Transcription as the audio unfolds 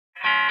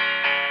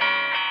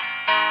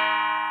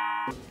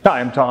Hi,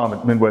 I'm Tom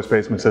at Midwest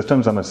Basement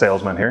Systems. I'm a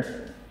salesman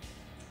here.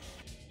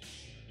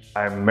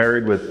 I'm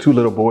married with two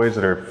little boys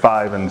that are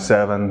 5 and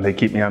 7. They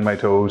keep me on my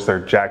toes.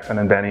 They're Jackson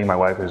and Benny. My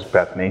wife is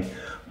Bethany.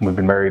 We've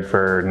been married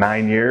for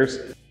 9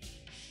 years.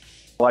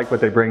 I like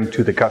what they bring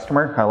to the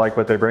customer. I like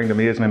what they bring to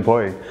me as an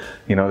employee.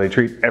 You know, they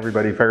treat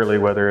everybody fairly,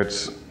 whether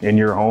it's in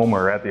your home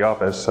or at the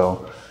office.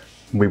 So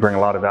we bring a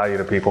lot of value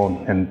to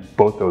people in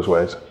both those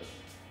ways.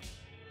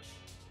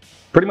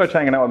 Pretty much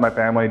hanging out with my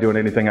family, doing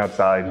anything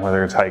outside,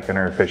 whether it's hiking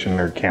or fishing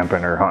or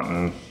camping or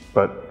hunting.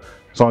 But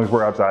as long as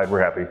we're outside,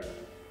 we're happy.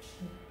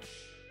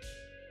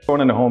 Going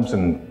into homes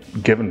and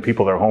giving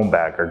people their home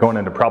back, or going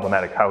into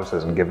problematic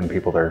houses and giving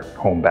people their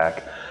home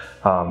back.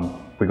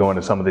 We go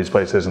into some of these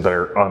places that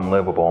are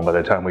unlivable, and by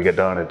the time we get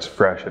done, it's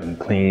fresh and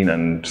clean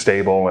and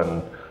stable,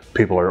 and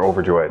people are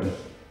overjoyed.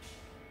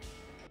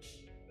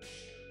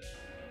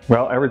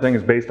 Well, everything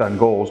is based on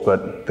goals,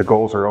 but the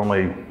goals are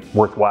only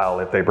worthwhile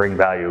if they bring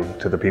value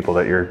to the people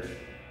that you're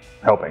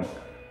helping.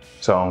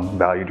 So,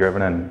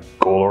 value-driven and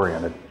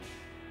goal-oriented.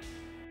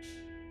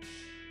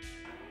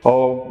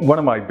 Oh, one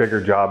of my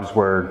bigger jobs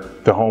where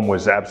the home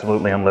was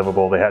absolutely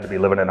unlivable. They had to be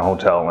living in a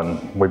hotel,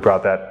 and we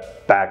brought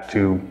that back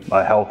to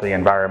a healthy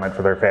environment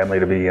for their family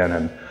to be in,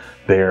 and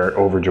they're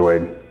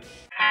overjoyed.